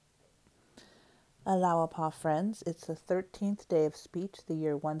Alawapa friends, it's the 13th day of speech, the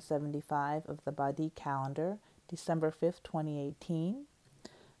year 175 of the Badi calendar, December 5th, 2018.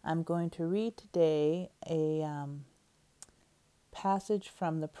 I'm going to read today a passage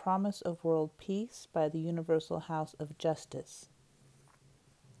from The Promise of World Peace by the Universal House of Justice.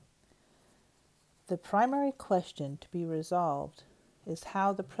 The primary question to be resolved is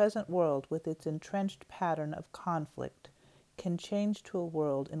how the present world, with its entrenched pattern of conflict, can change to a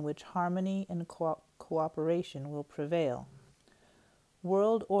world in which harmony and cooperation will prevail.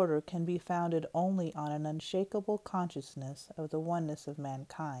 World order can be founded only on an unshakable consciousness of the oneness of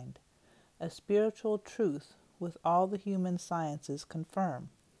mankind, a spiritual truth with all the human sciences confirm.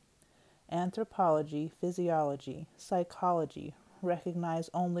 Anthropology, physiology, psychology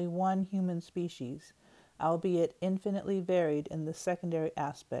recognize only one human species, albeit infinitely varied in the secondary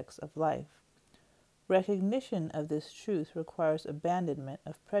aspects of life. Recognition of this truth requires abandonment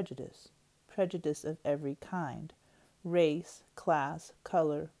of prejudice of every kind: race, class,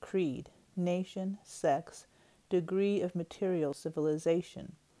 color, creed, nation, sex, degree of material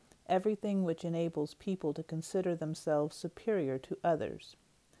civilization, everything which enables people to consider themselves superior to others.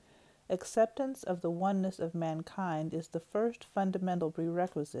 Acceptance of the oneness of mankind is the first fundamental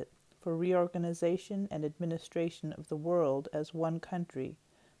prerequisite for reorganization and administration of the world as one country,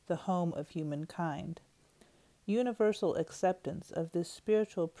 the home of humankind. Universal acceptance of this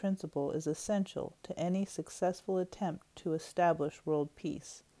spiritual principle is essential to any successful attempt to establish world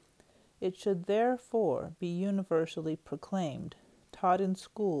peace. It should therefore be universally proclaimed, taught in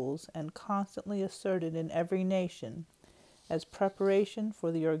schools, and constantly asserted in every nation as preparation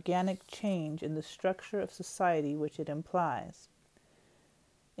for the organic change in the structure of society which it implies.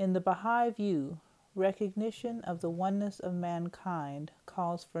 In the Baha'i view, recognition of the oneness of mankind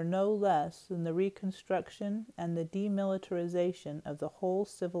calls for no less than the reconstruction and the demilitarization of the whole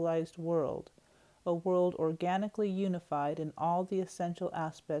civilized world, a world organically unified in all the essential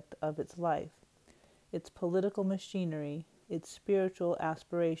aspects of its life, its political machinery, its spiritual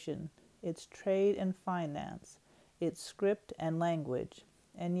aspiration, its trade and finance, its script and language,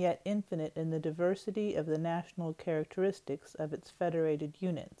 and yet infinite in the diversity of the national characteristics of its federated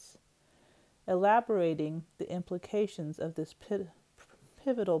units. Elaborating the implications of this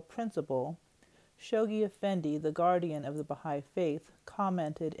pivotal principle, Shoghi Effendi, the guardian of the Baha'i faith,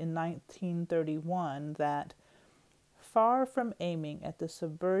 commented in 1931 that, far from aiming at the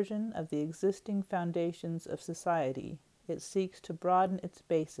subversion of the existing foundations of society, it seeks to broaden its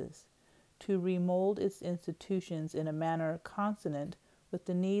basis, to remold its institutions in a manner consonant with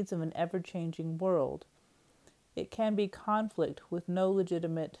the needs of an ever-changing world. It can be conflict with no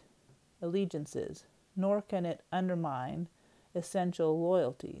legitimate allegiances, nor can it undermine essential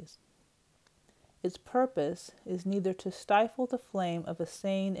loyalties. Its purpose is neither to stifle the flame of a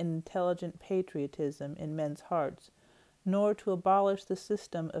sane and intelligent patriotism in men's hearts, nor to abolish the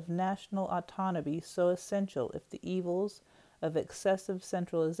system of national autonomy so essential if the evils of excessive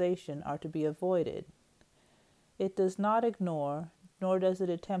centralization are to be avoided. It does not ignore, nor does it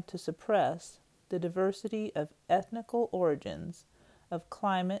attempt to suppress, the diversity of ethnical origins, of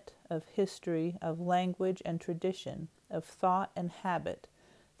climate, of history, of language and tradition, of thought and habit,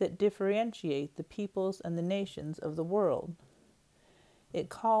 that differentiate the peoples and the nations of the world. It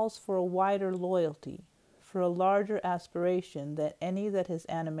calls for a wider loyalty, for a larger aspiration than any that has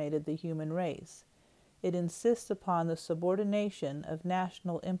animated the human race. It insists upon the subordination of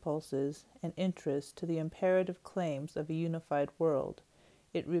national impulses and interests to the imperative claims of a unified world.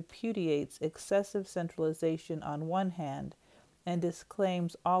 It repudiates excessive centralization on one hand and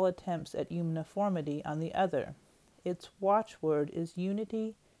disclaims all attempts at uniformity on the other. Its watchword is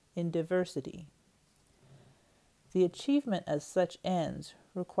unity in diversity. The achievement of such ends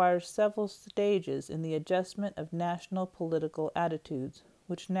requires several stages in the adjustment of national political attitudes,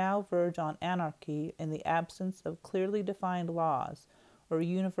 which now verge on anarchy in the absence of clearly defined laws or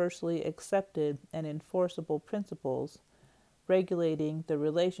universally accepted and enforceable principles regulating the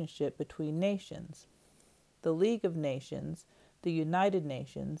relationship between nations. The League of Nations, the United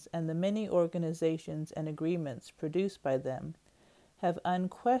Nations, and the many organizations and agreements produced by them have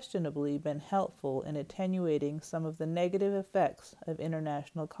unquestionably been helpful in attenuating some of the negative effects of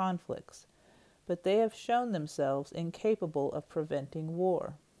international conflicts, but they have shown themselves incapable of preventing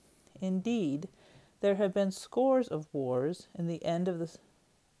war. Indeed, there have been scores of wars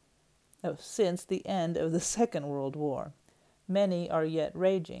since the end of the Second World War. Many are yet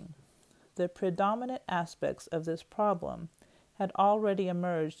raging. The predominant aspects of this problem had already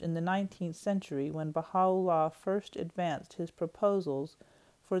emerged in the 19th century when Baha'u'llah first advanced his proposals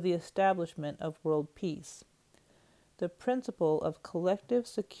for the establishment of world peace. The principle of collective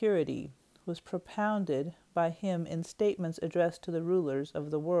security was propounded by him in statements addressed to the rulers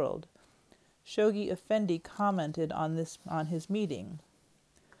of the world. Shoghi Effendi commented on this on his meeting.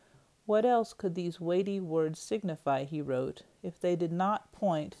 What else could these weighty words signify, he wrote, if they did not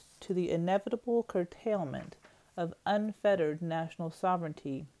point to the inevitable curtailment of unfettered national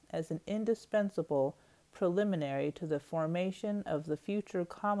sovereignty as an indispensable preliminary to the formation of the future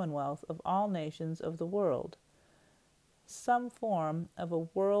commonwealth of all nations of the world? Some form of a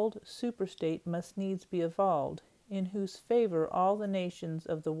world superstate must needs be evolved, in whose favor all the nations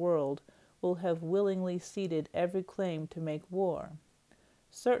of the world will have willingly ceded every claim to make war,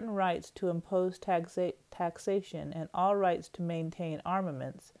 certain rights to impose taxation, and all rights to maintain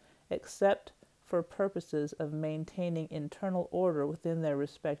armaments, except for purposes of maintaining internal order within their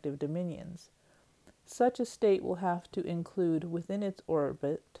respective dominions. Such a state will have to include within its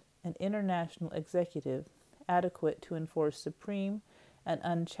orbit an international executive adequate to enforce supreme and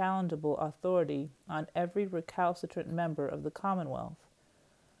unchallengeable authority on every recalcitrant member of the Commonwealth.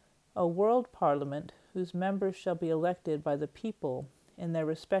 A world parliament whose members shall be elected by the people in their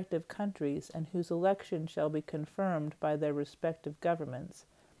respective countries and whose election shall be confirmed by their respective governments,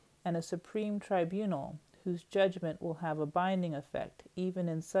 and a supreme tribunal whose judgment will have a binding effect even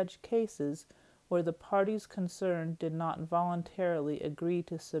in such cases where the parties concerned did not voluntarily agree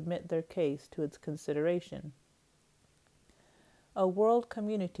to submit their case to its consideration. A world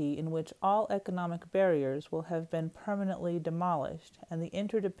community in which all economic barriers will have been permanently demolished and the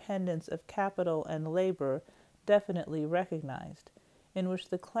interdependence of capital and labor definitely recognized, in which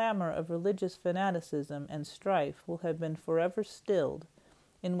the clamor of religious fanaticism and strife will have been forever stilled,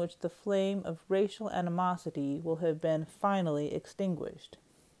 in which the flame of racial animosity will have been finally extinguished,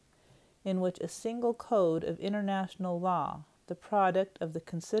 in which a single code of international law, the product of the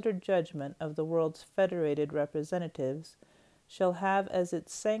considered judgment of the world's federated representatives, shall have as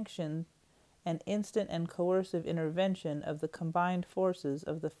its sanction an instant and coercive intervention of the combined forces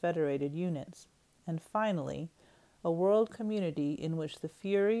of the federated units, and finally, a world community in which the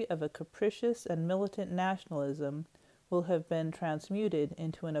fury of a capricious and militant nationalism will have been transmuted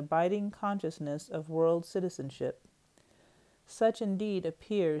into an abiding consciousness of world citizenship. Such indeed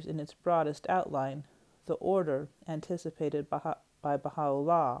appears in its broadest outline the order anticipated by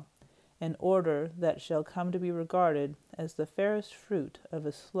Baha'u'llah, an order that shall come to be regarded as the fairest fruit of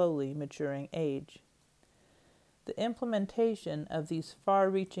a slowly maturing age. The implementation of these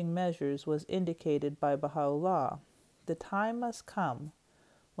far-reaching measures was indicated by Baha'u'llah. The time must come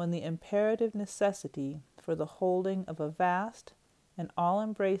when the imperative necessity for the holding of a vast and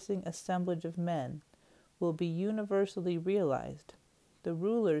all-embracing assemblage of men will be universally realized. The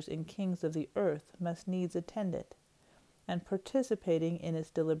rulers and kings of the earth must needs attend it, and participating in its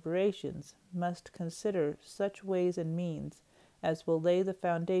deliberations must consider such ways and means as will lay the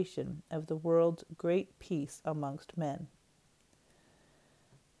foundation of the world's great peace amongst men.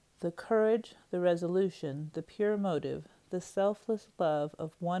 The courage, the resolution, the pure motive, the selfless love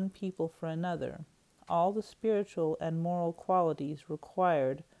of one people for another, all the spiritual and moral qualities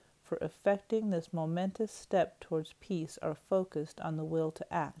required for effecting this momentous step towards peace are focused on the will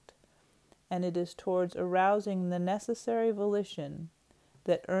to act, and it is towards arousing the necessary volition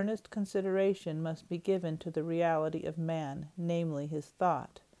that earnest consideration must be given to the reality of man, namely his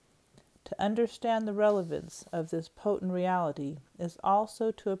thought. To understand the relevance of this potent reality is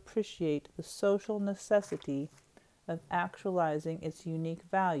also to appreciate the social necessity of actualizing its unique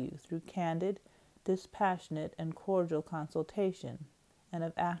value through candid, dispassionate, and cordial consultation, and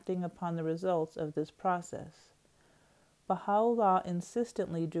of acting upon the results of this process. Baha'u'llah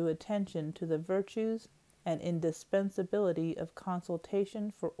insistently drew attention to the virtues and indispensability of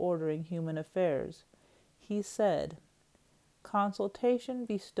consultation for ordering human affairs. He said, "Consultation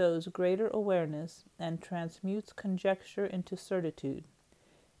bestows greater awareness and transmutes conjecture into certitude.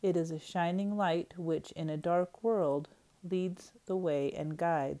 It is a shining light which, in a dark world, leads the way and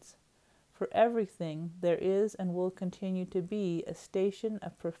guides. For everything there is and will continue to be a station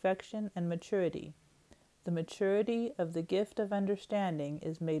of perfection and maturity. The maturity of the gift of understanding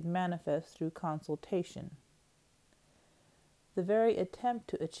is made manifest through consultation." The very attempt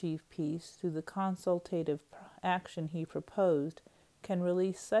to achieve peace through the consultative action he proposed can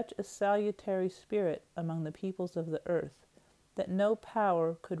release such a salutary spirit among the peoples of the earth that no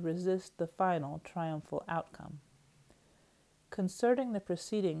power could resist the final triumphal outcome. Concerning the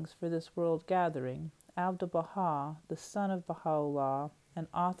proceedings for this world gathering, Abdu'l-Baha, the son of Baha'u'llah, an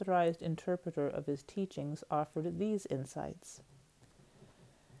authorized interpreter of his teachings, offered these insights.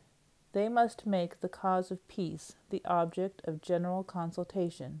 They must make the cause of peace the object of general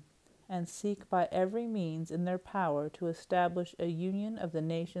consultation, and seek by every means in their power to establish a union of the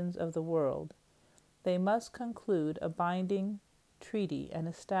nations of the world. They must conclude a binding treaty and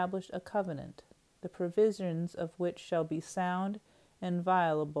establish a covenant, the provisions of which shall be sound,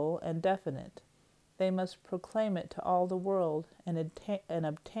 inviolable, and definite. They must proclaim it to all the world and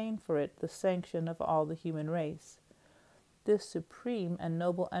obtain for it the sanction of all the human race. This supreme and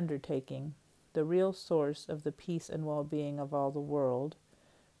noble undertaking, the real source of the peace and well-being of all the world,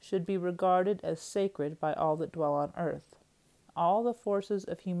 should be regarded as sacred by all that dwell on earth. All the forces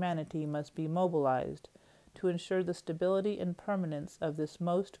of humanity must be mobilized to ensure the stability and permanence of this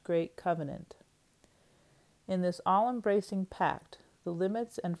most great covenant. In this all-embracing pact, the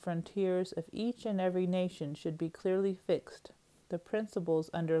limits and frontiers of each and every nation should be clearly fixed, the principles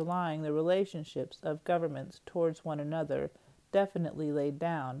underlying the relationships of governments towards one another definitely laid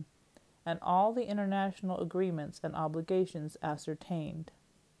down, and all the international agreements and obligations ascertained.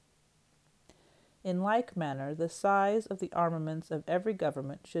 In like manner, the size of the armaments of every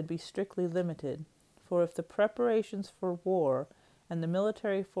government should be strictly limited, for if the preparations for war and the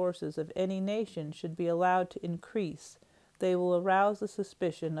military forces of any nation should be allowed to increase, they will arouse the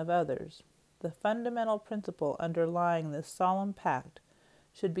suspicion of others. The fundamental principle underlying this solemn pact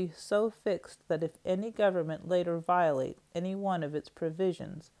should be so fixed that if any government later violate any one of its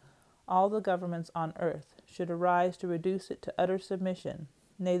provisions, all the governments on earth should arise to reduce it to utter submission.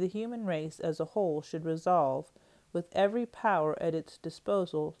 Nay, the human race as a whole should resolve, with every power at its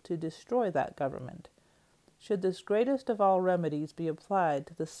disposal, to destroy that government. Should this greatest of all remedies be applied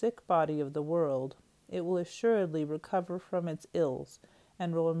to the sick body of the world, it will assuredly recover from its ills,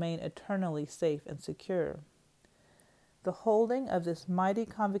 and will remain eternally safe and secure. The holding of this mighty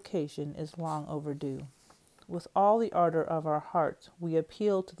convocation is long overdue. With all the ardor of our hearts, we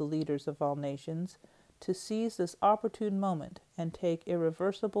appeal to the leaders of all nations to seize this opportune moment and take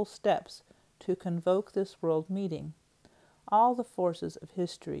irreversible steps to convoke this world meeting. All the forces of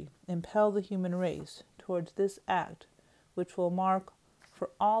history impel the human race towards this act, which will mark for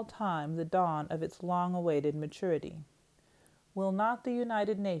all time the dawn of its long-awaited maturity. Will not the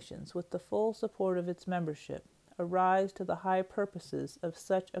United Nations, with the full support of its membership, arise to the high purposes of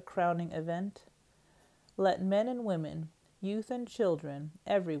such a crowning event? Let men and women, youth and children,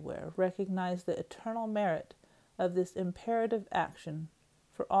 everywhere recognize the eternal merit of this imperative action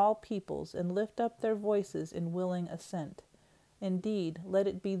for all peoples and lift up their voices in willing assent. Indeed, let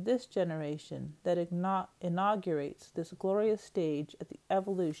it be this generation that inaugurates this glorious stage at the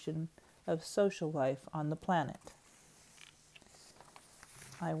evolution of social life on the planet.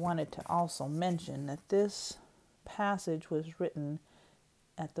 I wanted to also mention that this passage was written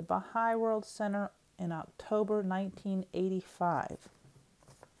at the Baha'i World Center in October 1985.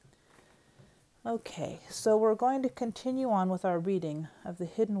 Okay, so we're going to continue on with our reading of the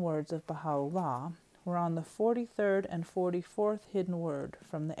hidden words of Baha'u'llah. We're on the 43rd and 44th hidden word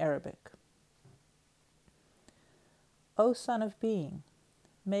from the Arabic. O Son of Being,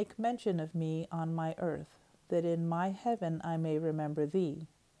 make mention of me on my earth, that in my heaven I may remember thee.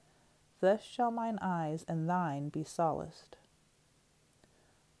 Thus shall mine eyes and thine be solaced.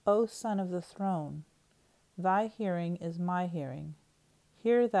 O Son of the Throne, thy hearing is my hearing.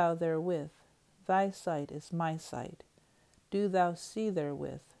 Hear thou therewith, thy sight is my sight. Do thou see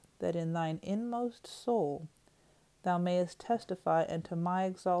therewith, that in thine inmost soul thou mayest testify unto my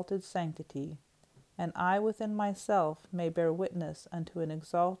exalted sanctity, and I within myself may bear witness unto an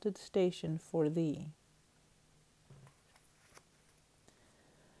exalted station for thee.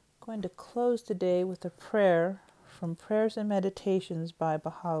 I'm going to close today with a prayer from Prayers and Meditations by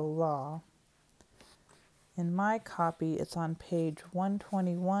Baha'u'llah. In my copy, it's on page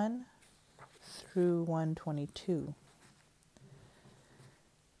 121 through 122.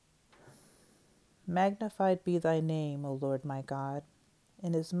 Magnified be thy name, O Lord my God,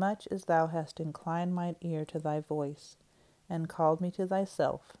 inasmuch as thou hast inclined mine ear to thy voice, and called me to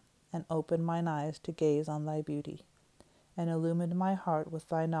thyself, and opened mine eyes to gaze on thy beauty, and illumined my heart with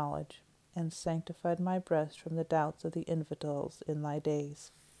thy knowledge, and sanctified my breast from the doubts of the infidels in thy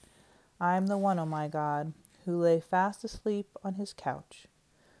days. I am the one, O my God, who lay fast asleep on his couch,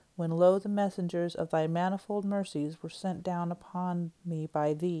 when lo, the messengers of thy manifold mercies were sent down upon me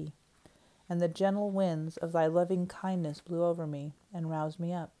by thee, and the gentle winds of thy loving kindness blew over me, and roused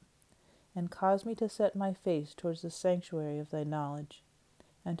me up, and caused me to set my face towards the sanctuary of thy knowledge,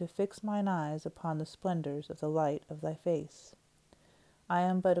 and to fix mine eyes upon the splendors of the light of thy face. I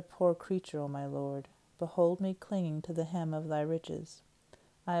am but a poor creature, O my Lord. Behold me clinging to the hem of thy riches.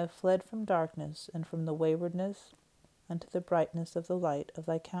 I have fled from darkness, and from the waywardness unto the brightness of the light of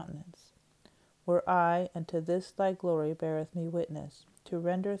thy countenance. Were I, and to this thy glory beareth me witness, to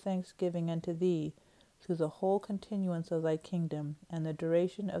render thanksgiving unto thee through the whole continuance of thy kingdom and the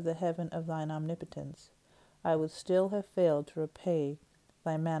duration of the heaven of thine omnipotence, I would still have failed to repay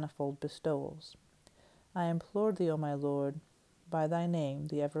thy manifold bestowals. I implored thee, O my Lord, by thy name,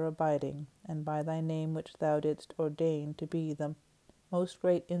 the ever-abiding, and by thy name which thou didst ordain to be the most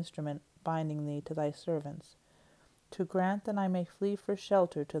great instrument binding thee to thy servants, to grant that I may flee for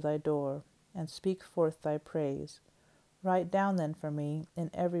shelter to thy door, and speak forth thy praise. Write down then for me, in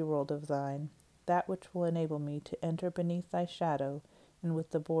every world of thine, that which will enable me to enter beneath thy shadow and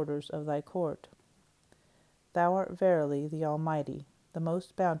with the borders of thy court. Thou art verily the Almighty, the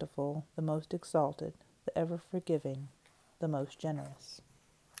most bountiful, the most exalted, the ever-forgiving, the most generous.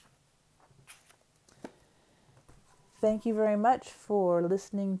 Thank you very much for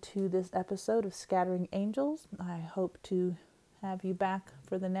listening to this episode of Scattering Angels. I hope to have you back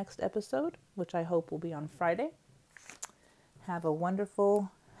for the next episode, which I hope will be on Friday. Have a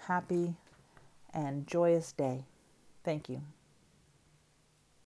wonderful, happy, and joyous day. Thank you.